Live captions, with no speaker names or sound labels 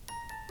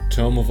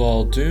Tome of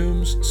All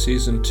Dooms,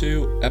 Season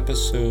 2,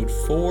 Episode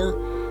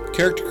 4,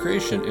 Character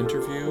Creation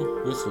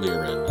Interview with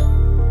Liren.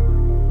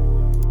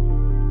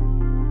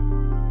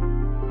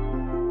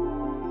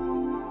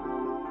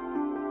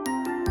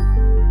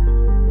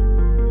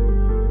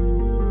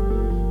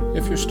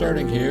 If you're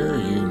starting here,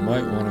 you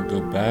might want to go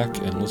back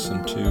and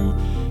listen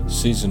to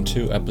Season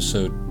 2,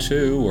 Episode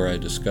 2, where I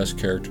discuss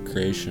character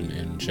creation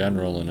in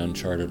general in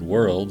Uncharted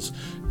Worlds,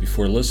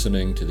 before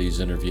listening to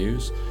these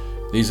interviews.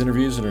 These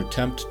interviews are an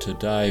attempt to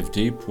dive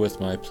deep with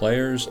my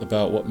players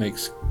about what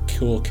makes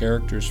cool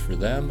characters for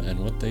them and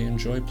what they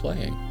enjoy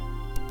playing.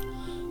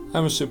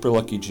 I'm a super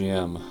lucky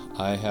GM.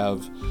 I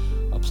have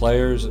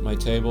players at my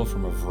table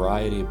from a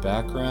variety of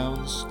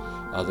backgrounds.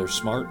 They're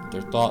smart,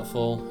 they're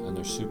thoughtful, and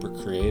they're super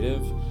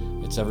creative.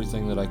 It's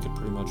everything that I could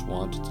pretty much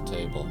want at the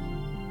table.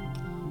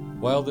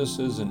 While this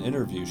is an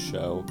interview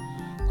show,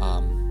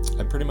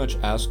 I pretty much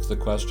ask the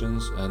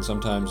questions, and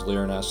sometimes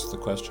Liren asks the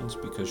questions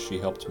because she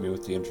helped me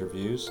with the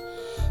interviews.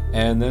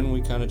 And then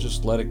we kind of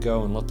just let it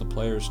go and let the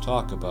players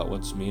talk about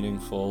what's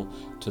meaningful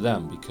to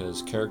them,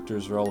 because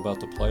characters are all about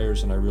the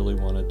players, and I really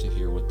wanted to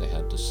hear what they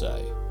had to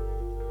say.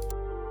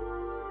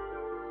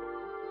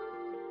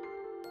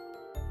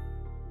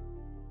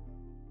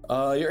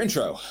 Your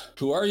intro.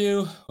 Who are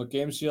you? What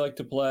games do you like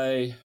to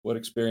play? What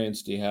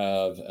experience do you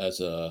have as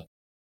a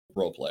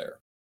role player?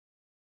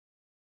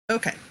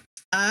 Okay.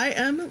 I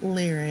am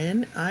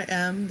Liren. I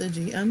am the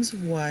GM's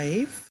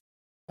wife.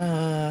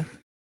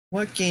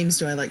 What games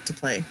do I like to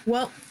play?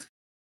 Well,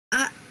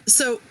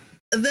 so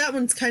that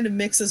one's kind of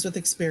mixes with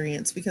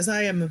experience because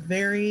I am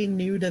very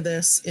new to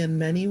this in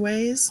many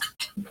ways.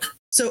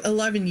 So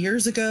 11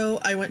 years ago,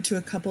 I went to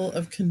a couple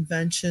of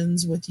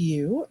conventions with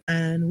you,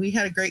 and we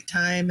had a great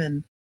time.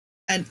 And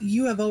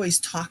you have always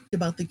talked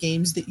about the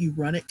games that you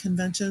run at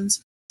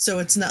conventions, so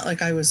it's not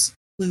like I was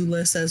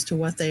clueless as to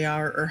what they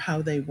are or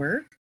how they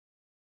work.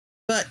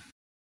 But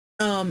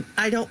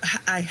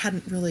I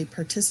hadn't really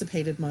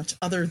participated much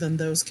other than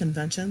those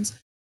conventions.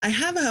 I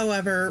have,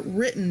 however,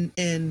 written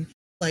in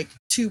like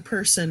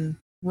 2-person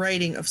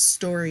writing of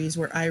stories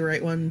where I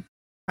write one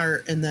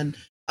part and then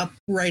a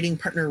writing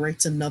partner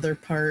writes another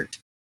part.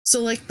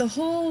 So like the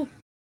whole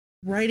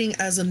writing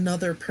as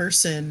another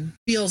person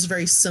feels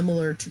very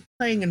similar to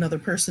playing another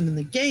person in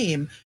the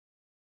game,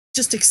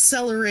 just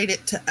accelerate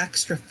it to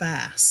extra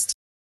fast.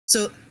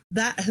 So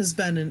that has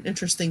been an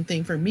interesting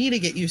thing for me to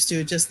get used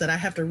to, just that I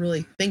have to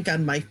really think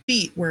on my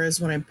feet,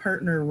 whereas when I'm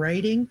partner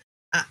writing,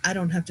 I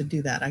don't have to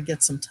do that. I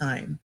get some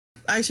time.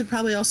 I should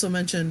probably also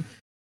mention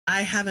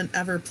I haven't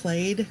ever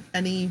played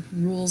any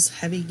rules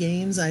heavy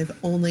games. I've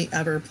only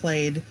ever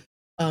played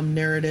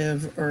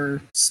narrative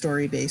or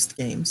story-based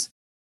games.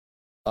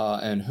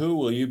 And who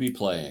will you be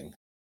playing?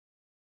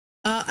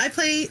 I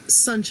play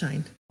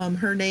Sunshine.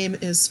 Her name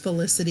is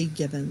Felicity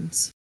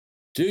Gibbons.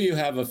 Do you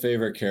have a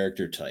favorite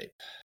character type?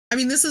 I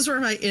mean, this is where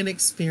my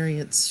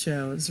inexperience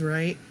shows,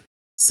 right?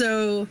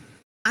 So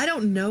I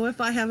don't know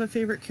if I have a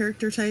favorite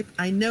character type.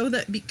 I know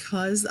that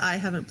because I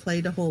haven't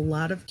played a whole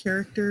lot of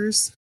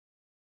characters,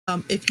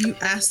 if you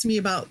asked me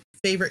about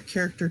favorite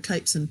character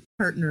types in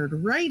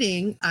partnered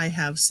writing, I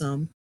have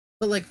some.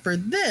 But like for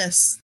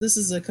this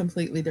is a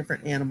completely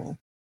different animal.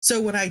 So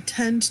what I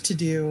tend to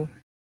do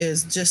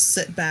is just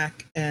sit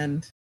back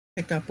and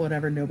pick up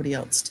whatever nobody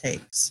else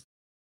takes.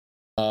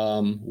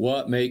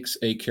 What makes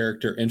a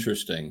character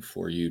interesting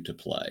for you to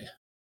play?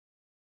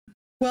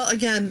 Well,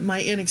 again,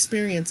 my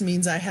inexperience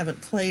means I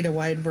haven't played a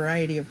wide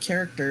variety of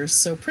characters,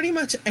 so pretty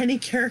much any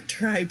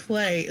character I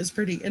play is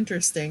pretty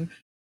interesting.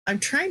 I'm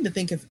trying to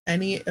think if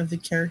any of the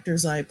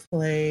characters I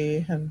play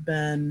have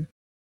been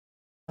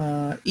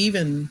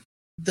even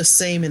the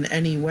same in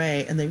any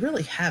way, and they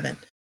really haven't.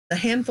 The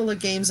handful of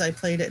games I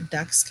played at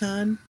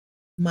DexCon,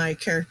 my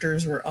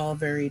characters were all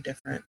very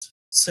different.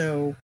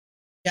 So,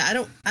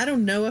 yeah, I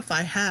don't know if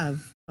I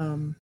have. I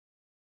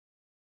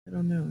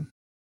don't know. I'm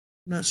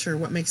not sure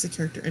what makes a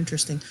character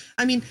interesting.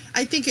 I mean,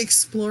 I think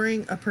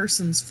exploring a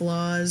person's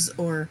flaws,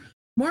 or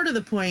more to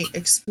the point,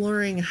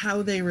 exploring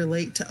how they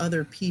relate to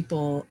other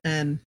people,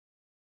 and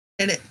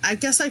I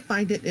guess I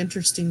find it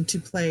interesting to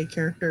play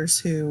characters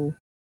who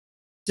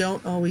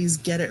don't always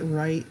get it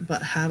right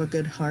but have a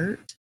good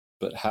heart.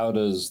 But how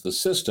does the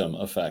system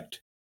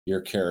affect your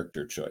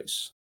character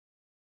choice?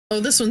 Oh,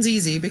 this one's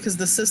easy because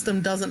the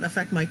system doesn't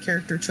affect my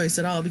character choice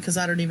at all because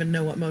I don't even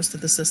know what most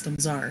of the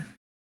systems are.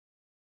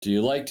 Do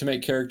you like to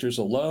make characters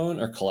alone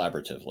or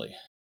collaboratively?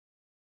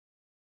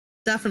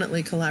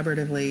 Definitely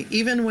collaboratively.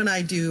 Even when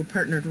I do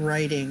partnered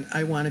writing,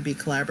 I want to be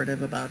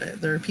collaborative about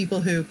it. There are people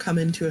who come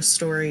into a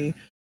story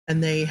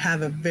and they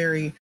have a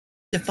very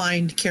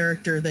defined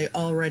character. They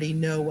already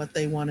know what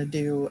they want to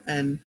do.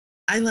 And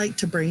I like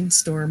to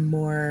brainstorm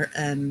more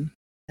and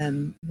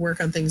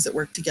work on things that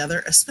work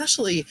together,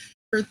 especially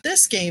for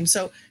this game.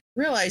 So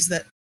realize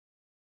that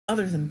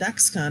other than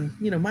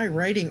DexCon, my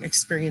writing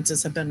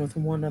experiences have been with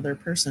one other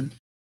person.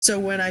 So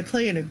when I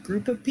play in a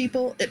group of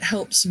people, it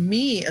helps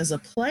me as a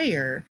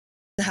player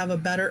to have a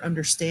better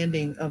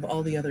understanding of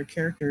all the other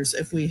characters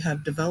if we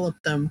have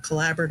developed them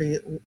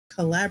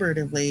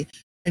collaboratively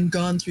and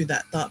gone through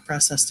that thought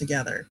process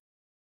together.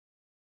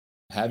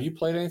 Have you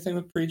played anything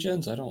with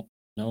pre-gens? I don't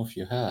know if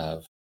you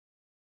have.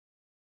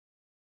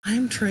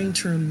 I'm trying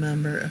to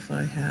remember if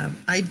I have.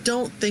 I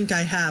don't think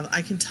I have.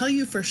 I can tell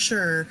you for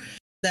sure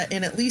that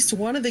in at least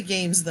one of the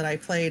games that I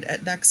played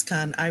at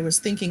DexCon, I was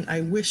thinking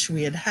I wish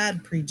we had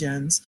had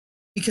pre-gens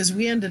because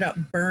we ended up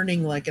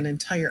burning like an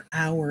entire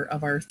hour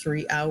of our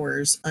 3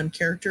 hours on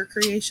character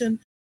creation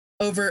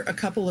over a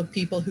couple of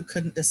people who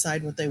couldn't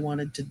decide what they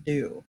wanted to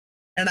do.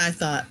 And I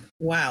thought,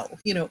 wow,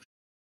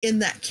 in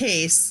that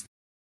case,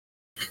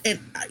 and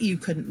you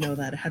couldn't know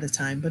that ahead of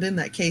time, but in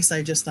that case,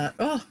 I just thought,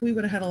 oh, we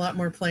would have had a lot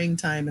more playing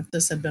time if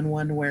this had been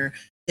one where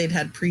they'd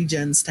had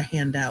pre-gens to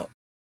hand out.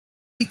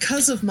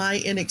 Because of my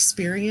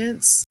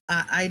inexperience,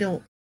 I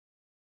don't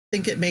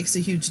think it makes a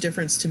huge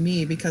difference to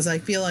me because I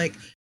feel like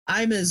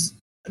I'm as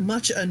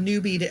much a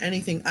newbie to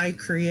anything I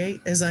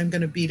create as I'm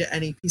going to be to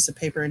any piece of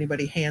paper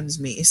anybody hands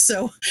me.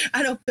 So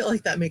I don't feel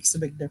like that makes a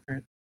big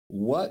difference.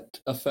 What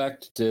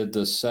effect did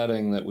the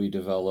setting that we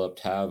developed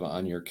have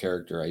on your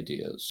character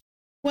ideas?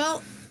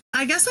 Well,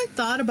 I guess I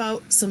thought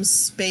about some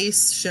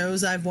space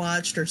shows I've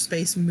watched or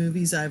space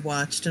movies I've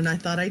watched, and I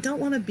thought I don't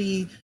want to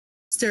be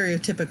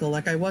stereotypical.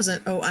 Like I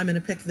wasn't, oh, I'm going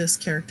to pick this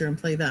character and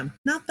play them.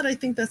 Not that I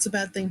think that's a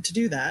bad thing to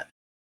do that.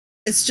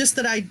 It's just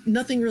that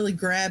nothing really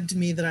grabbed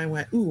me that I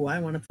went, ooh, I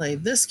want to play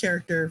this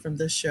character from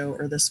this show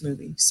or this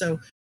movie. So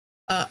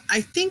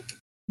I think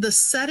the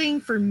setting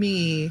for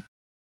me,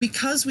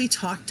 because we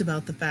talked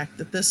about the fact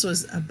that this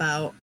was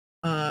about,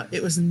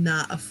 it was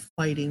not a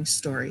fighting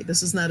story.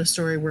 This is not a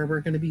story where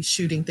we're going to be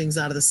shooting things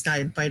out of the sky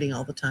and fighting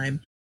all the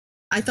time.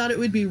 I thought it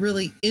would be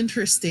really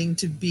interesting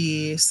to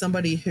be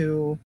somebody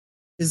who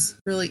is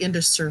really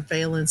into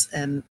surveillance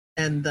and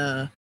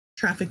the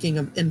trafficking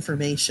of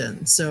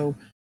information. So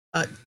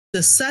uh,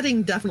 the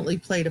setting definitely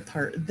played a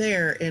part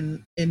there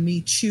in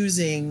me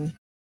choosing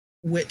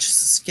which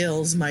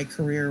skills my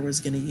career was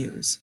going to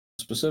use.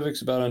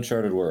 Specifics about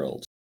Uncharted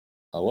Worlds.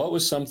 What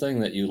was something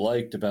that you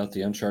liked about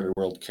the Uncharted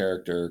World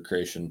character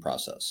creation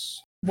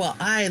process? Well,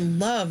 I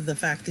love the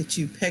fact that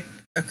you pick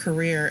a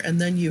career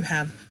and then you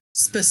have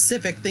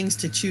specific things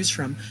to choose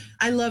from.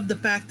 I love the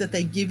fact that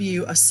they give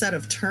you a set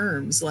of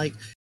terms, like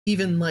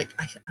even like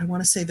I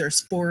want to say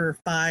there's 4 or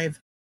 5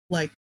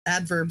 like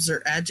adverbs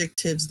or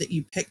adjectives that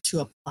you pick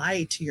to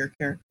apply to your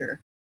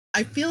character.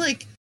 I feel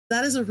like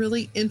that is a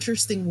really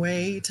interesting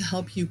way to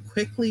help you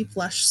quickly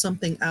flesh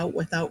something out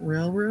without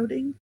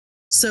railroading.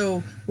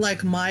 So,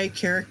 like my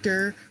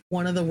character,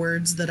 one of the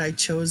words that I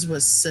chose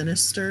was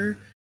sinister,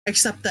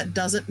 except that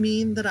doesn't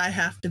mean that I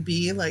have to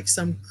be like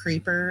some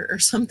creeper or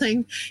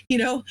something.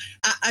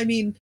 I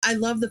mean, I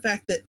love the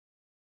fact that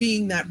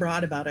being that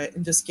broad about it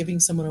and just giving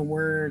someone a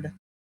word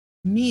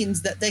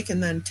means that they can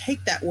then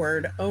take that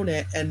word, own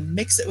it, and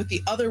mix it with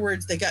the other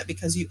words they got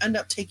because you end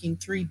up taking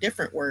 3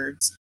 different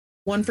words,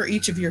 one for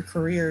each of your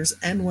careers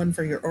and one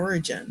for your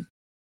origin.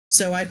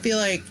 So I feel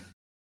like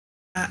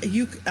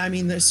I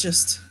mean, there's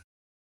just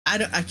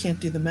I can't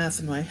do the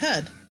math in my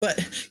head,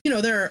 but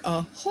there are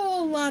a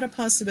whole lot of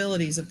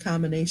possibilities of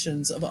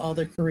combinations of all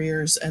the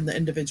careers and the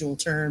individual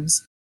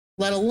terms,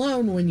 let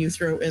alone when you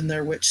throw in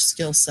there which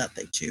skill set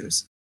they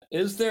choose.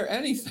 Is there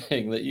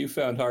anything that you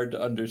found hard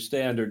to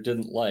understand or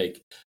didn't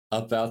like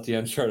about the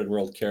Uncharted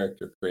World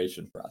character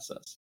creation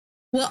process?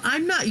 Well,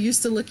 I'm not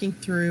used to looking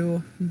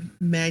through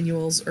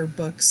manuals or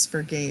books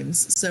for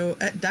games. So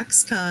at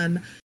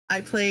DexCon,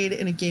 I played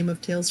in a game of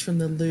Tales from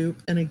the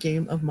Loop and a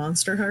game of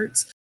Monster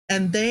Hearts,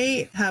 and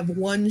they have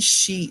one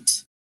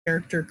sheet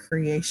character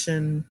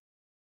creation.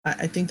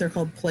 I think they're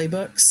called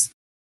playbooks.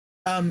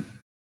 Um,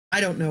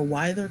 I don't know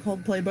why they're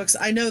called playbooks.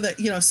 I know that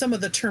some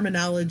of the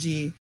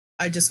terminology.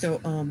 I just go,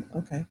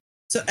 okay.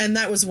 So, and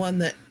that was one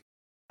that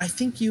I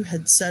think you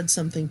had said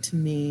something to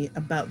me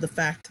about the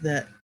fact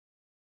that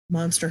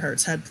Monster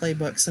Hearts had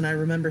playbooks, and I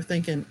remember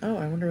thinking, oh,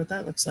 I wonder what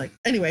that looks like.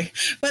 Anyway,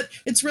 but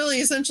it's really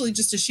essentially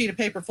just a sheet of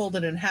paper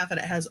folded in half, and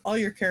it has all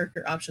your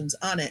character options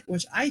on it,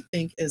 which I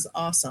think is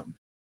awesome.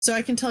 So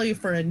I can tell you,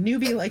 for a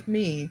newbie like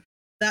me,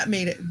 that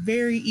made it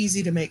very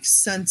easy to make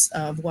sense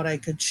of what I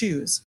could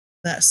choose.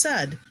 That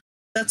said,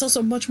 that's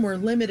also much more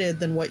limited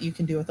than what you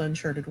can do with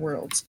Uncharted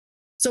Worlds.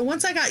 So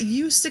once I got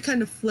used to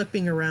kind of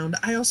flipping around,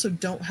 I also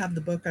don't have the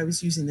book. I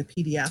was using the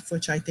PDF,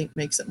 which I think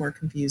makes it more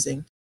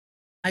confusing.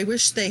 I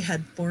wish they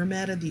had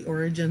formatted the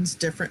origins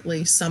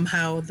differently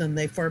somehow than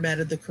they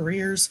formatted the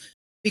careers,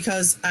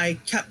 because I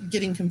kept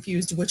getting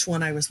confused which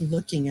one I was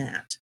looking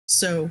at.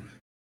 So,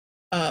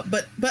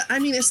 but I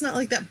mean, it's not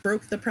like that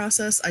broke the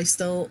process. I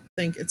still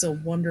think it's a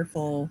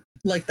wonderful,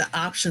 like the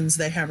options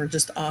they have are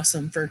just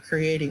awesome for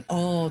creating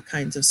all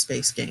kinds of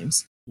space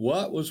games.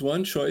 What was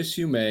one choice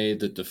you made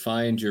that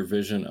defined your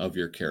vision of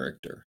your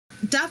character?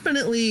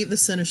 Definitely the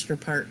sinister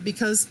part,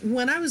 because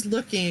when I was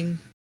looking,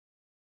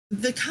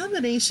 the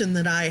combination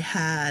that I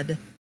had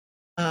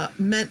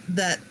meant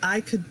that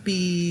I could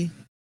be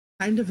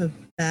kind of a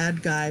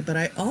bad guy, but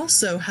I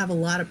also have a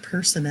lot of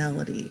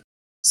personality.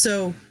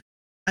 So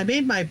I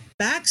made my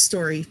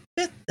backstory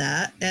fit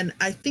that. And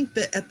I think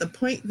that at the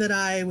point that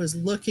I was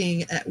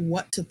looking at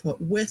what to put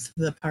with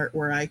the part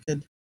where I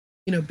could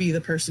be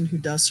the person who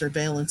does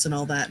surveillance and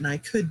all that, and I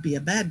could be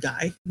a bad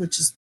guy, which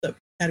is the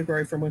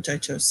category from which I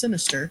chose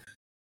Sinister.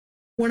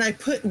 When I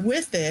put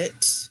with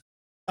it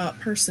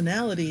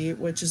personality,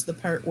 which is the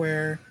part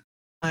where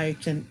I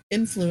can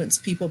influence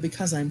people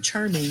because I'm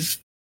charming,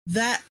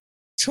 that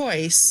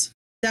choice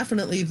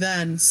definitely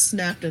then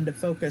snapped into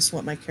focus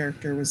what my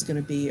character was going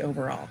to be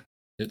overall.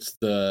 It's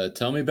the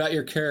tell me about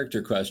your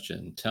character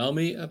question. Tell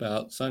me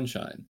about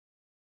Sunshine.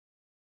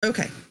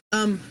 Okay.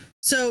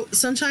 So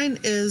Sunshine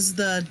is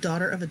the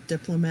daughter of a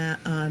diplomat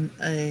on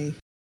a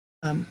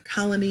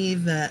colony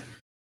that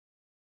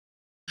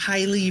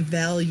highly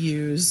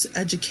values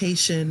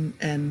education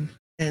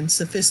and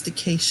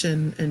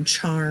sophistication and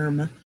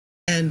charm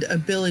and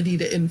ability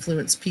to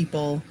influence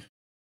people,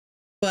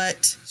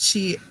 but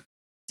she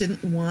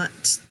didn't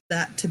want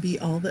that to be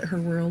all that her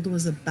world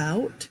was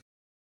about.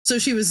 So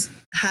she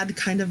had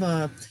kind of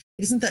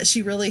it isn't that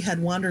she really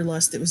had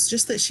wanderlust, it was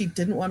just that she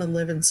didn't want to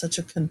live in such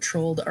a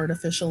controlled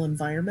artificial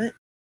environment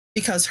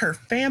because her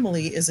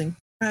family is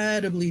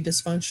incredibly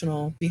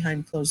dysfunctional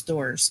behind closed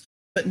doors,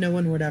 but no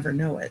one would ever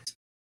know it.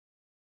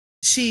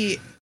 She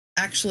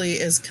actually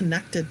is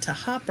connected to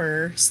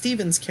Hopper,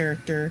 Steven's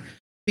character,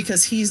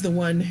 because he's the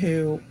one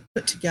who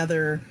put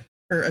together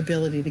her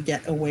ability to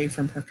get away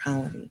from her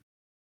colony.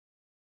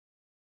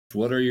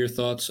 What are your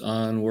thoughts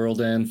on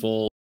World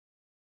Anvil?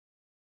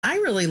 I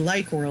really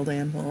like World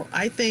Anvil.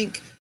 I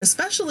think,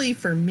 especially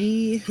for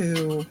me,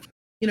 who,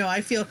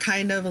 I feel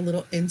kind of a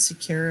little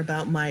insecure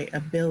about my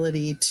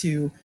ability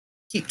to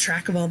keep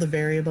track of all the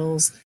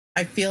variables.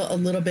 I feel a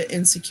little bit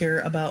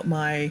insecure about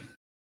my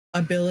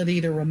ability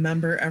to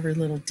remember every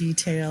little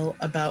detail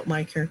about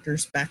my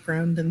character's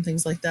background and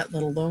things like that,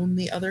 let alone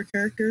the other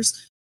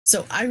characters.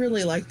 So I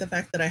really like the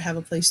fact that I have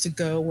a place to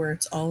go where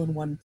it's all in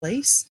one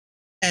place.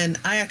 And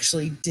I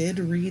actually did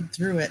read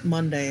through it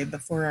Monday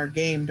before our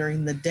game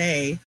during the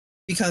day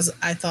because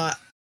I thought,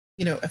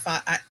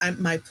 if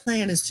my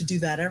plan is to do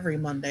that every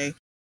Monday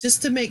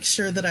just to make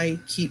sure that I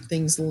keep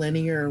things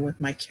linear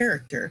with my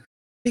character.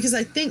 Because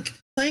I think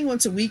playing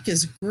once a week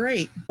is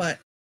great, but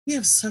we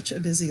have such a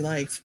busy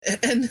life.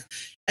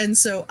 And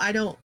so I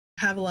don't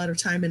have a lot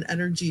of time and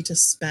energy to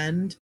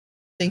spend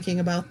thinking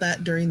about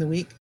that during the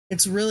week.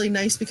 It's really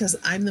nice because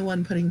I'm the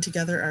one putting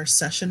together our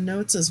session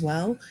notes as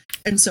well.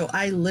 And so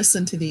I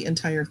listen to the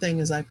entire thing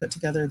as I put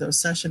together those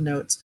session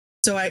notes.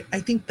 So I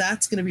think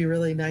that's going to be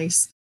really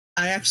nice.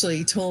 I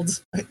actually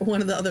told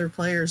one of the other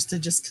players to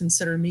just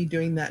consider me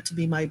doing that to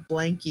be my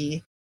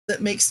blankie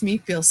that makes me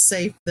feel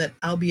safe that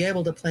I'll be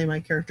able to play my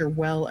character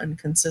well and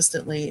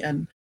consistently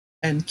and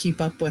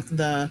keep up with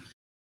the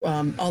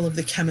all of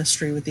the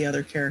chemistry with the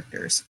other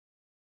characters.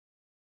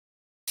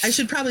 I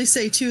should probably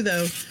say too,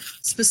 though,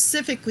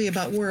 specifically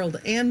about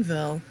World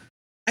Anvil,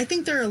 I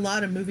think there are a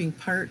lot of moving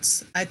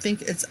parts. I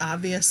think it's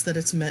obvious that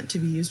it's meant to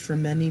be used for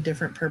many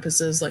different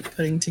purposes, like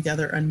putting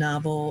together a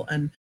novel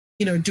and,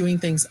 doing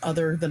things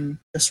other than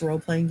just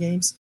role-playing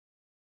games.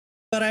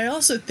 But I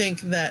also think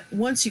that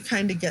once you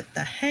kind of get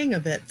the hang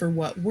of it for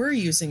what we're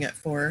using it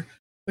for,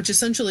 which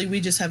essentially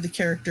we just have the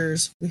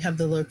characters, we have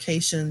the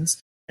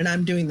locations, and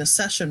I'm doing the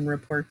session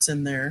reports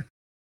in there,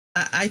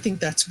 I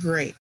think that's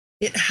great.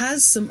 It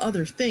has some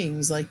other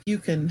things, like you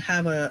can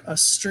have a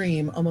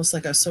stream, almost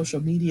like a social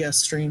media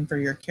stream for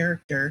your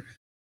character,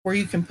 where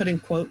you can put in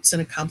quotes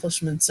and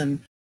accomplishments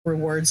and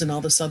rewards and all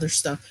this other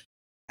stuff.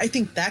 I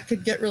think that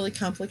could get really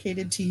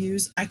complicated to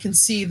use. I can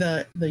see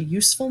the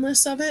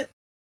usefulness of it,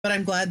 but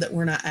I'm glad that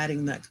we're not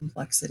adding that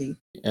complexity.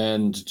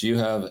 And do you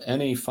have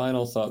any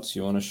final thoughts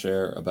you want to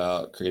share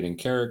about creating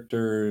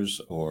characters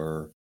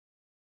or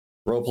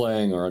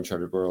role-playing or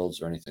Uncharted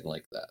Worlds or anything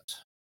like that?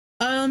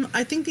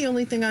 I think the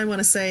only thing I want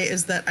to say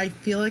is that I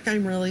feel like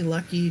I'm really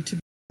lucky to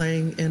be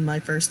playing in my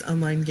first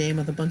online game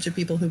with a bunch of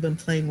people who've been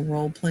playing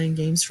role-playing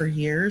games for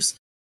years,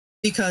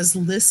 because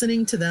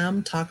listening to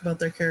them talk about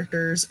their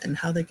characters and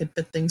how they could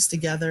fit things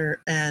together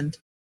and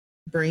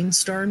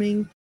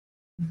brainstorming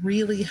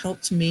really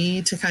helped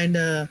me to kind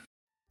of,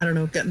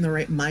 get in the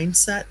right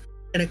mindset.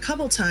 And a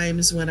couple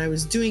times when I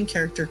was doing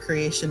character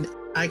creation,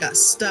 I got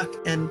stuck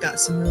and got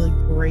some really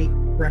great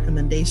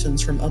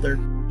recommendations from other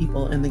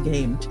people in the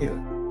game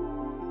too.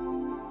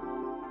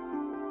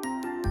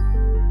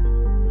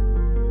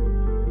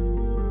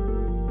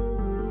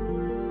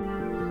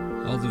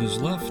 All that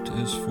is left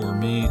is for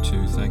me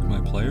to thank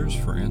my players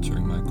for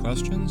answering my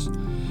questions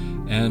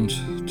and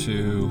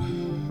to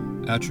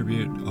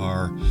attribute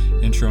our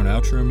intro and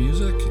outro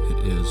music.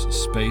 It is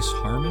Space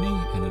Harmony,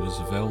 and it is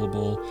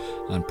available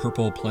on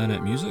Purple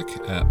Planet Music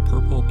at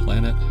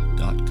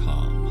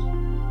purpleplanet.com.